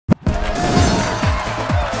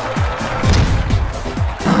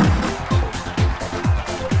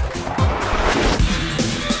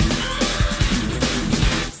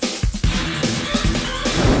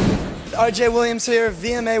RJ Williams here,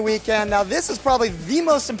 VMA weekend. Now this is probably the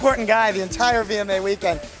most important guy the entire VMA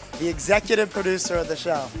weekend, the executive producer of the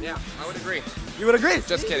show. Yeah, I would agree. You would agree?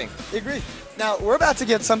 Just kidding. You agree. Now we're about to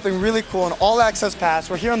get something really cool, an all-access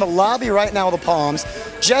pass. We're here in the lobby right now with the Palms.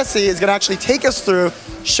 Jesse is going to actually take us through,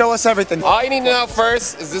 show us everything. All you need to know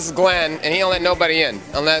first is this is Glenn, and he don't let nobody in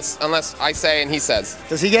unless I say and he says.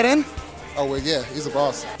 Does he get in? Oh, well, yeah, he's a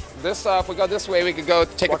boss. This, if we go this way, we could go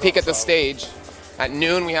take a peek at the stage. At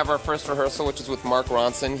noon, we have our first rehearsal, which is with Mark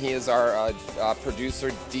Ronson. He is our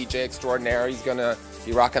producer, DJ extraordinaire. He's gonna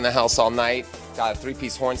be rocking the house all night. Got a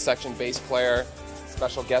three-piece horn section, bass player,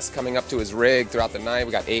 special guests coming up to his rig throughout the night.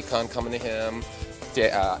 We got Akon coming to him,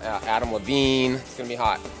 Adam Levine. It's gonna be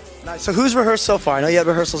hot. Nice. So who's rehearsed so far? I know you had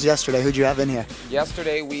rehearsals yesterday. Who'd you have in here?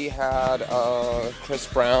 Yesterday we had Chris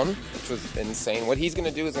Brown, which was insane. What he's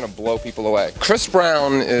gonna do is gonna blow people away. Chris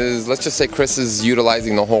Brown is, let's just say Chris is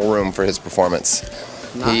utilizing the whole room for his performance.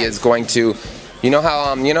 Nice. He is going to, you know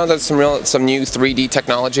how, there's some new 3D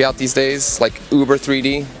technology out these days, like Uber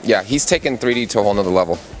 3D? Yeah, he's taking 3D to a whole nother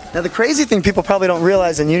level. Now the crazy thing people probably don't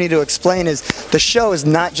realize, and you need to explain, is the show is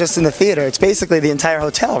not just in the theater. It's basically the entire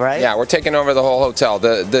hotel, right? Yeah, we're taking over the whole hotel.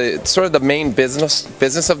 The sort of the main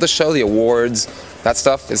business of the show, the awards, that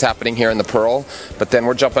stuff is happening here in the Pearl. But then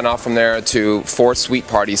we're jumping off from there to 4 suite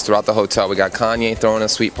parties throughout the hotel. We got Kanye throwing a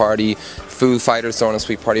suite party, Foo Fighters throwing a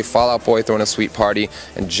suite party, Fall Out Boy throwing a suite party,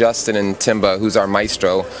 and Justin and Timba, who's our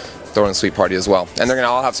maestro, throwing a suite party as well. And they're gonna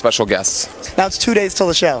all have special guests. Now it's 2 days till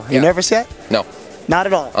the show. You nervous yet? No. Not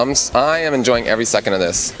at all. I am enjoying every second of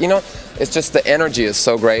this. You know, it's just the energy is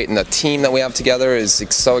so great, and the team that we have together is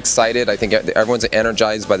so excited. I think everyone's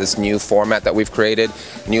energized by this new format that we've created,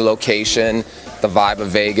 new location, the vibe of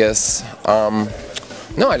Vegas.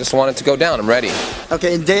 No, I just want it to go down. I'm ready.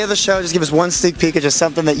 Okay, and day of the show, just give us one sneak peek of just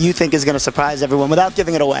something that you think is going to surprise everyone without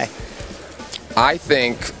giving it away. I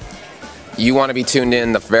think you want to be tuned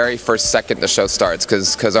in the very first second the show starts,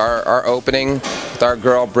 because our opening with our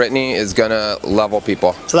girl Brittany is gonna level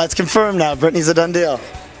people. So that's confirmed now. Brittany's a done deal.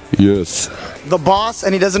 Yes. The boss,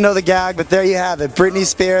 and he doesn't know the gag, but there you have it. Britney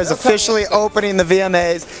Spears officially opening the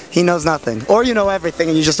VMAs. He knows nothing, or you know everything,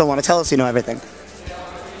 and you just don't want to tell us you know everything.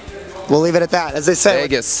 We'll leave it at that. As they say,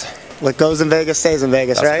 Vegas. What goes in Vegas stays in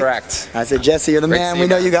Vegas, right? That's correct. I said, Jesse, you're the man. We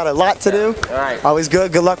know you got a lot to do. All right. Always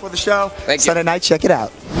good. Good luck with the show. Thank you. Sunday night, check it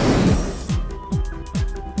out.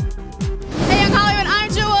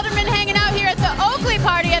 Oakley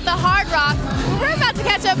party at the Hard Rock. We're about to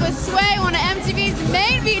catch up with Sway, one of MTV's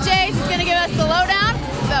main VJs. He's going to give us the lowdown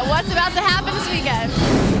about what's about to happen this weekend.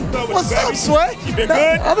 What's up, Sway? You been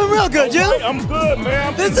good? I've been real good, you? I'm good,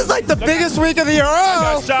 man. This is like the biggest week of the year.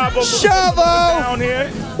 Oh, Chavo down here.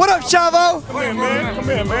 What up, Chavo? Come here, man. Come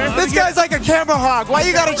here, man. This guy's like a camera hog. Why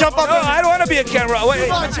you gotta jump up? No, I don't want to be a camera. Wait.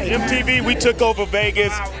 MTV, we took over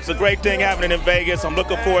Vegas. It's a great thing happening in Vegas. I'm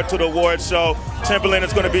looking forward to the awards show. Timberland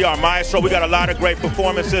is going to be our maestro. We got a lot of great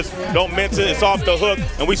performances. Don't miss it. It's off the hook,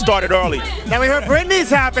 and we started early. Now we heard Britney's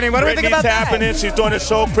happening. What do we think about that? Britney's happening. She's doing the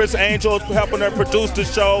show. Chris Angel's helping her produce the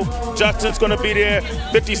show. Justin's going to be there.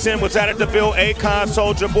 50 Cent was at the bill. Akon,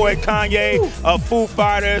 Soulja Boy, Kanye, Foo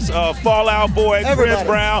Fighters, Fall Out Boy, Chris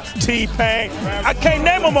Brown, T-Pain. I can't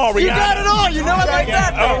name them all, Rihanna. You got it all. You know it like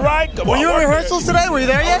that. All right. Were you at rehearsals today? Were you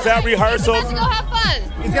there yet? I was at rehearsals. He's about to go have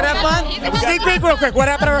fun. He's going to have fun? Sneak peek real quick. What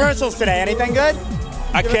happened at rehearsals today? Anything good?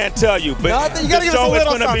 I can't tell you, but you gotta the give us a show is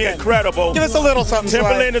little going to be incredible. Give us a little something.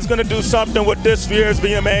 Timberland is going to do something with this year's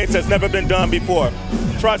VMAs that's never been done before.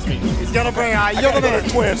 Trust me. He's going to bring you're the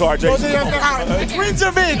twins, RJ. The twins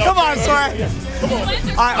are me. Come on, Sway. Come on. All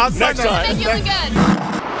right, I'll Next time. Feeling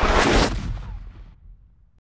good.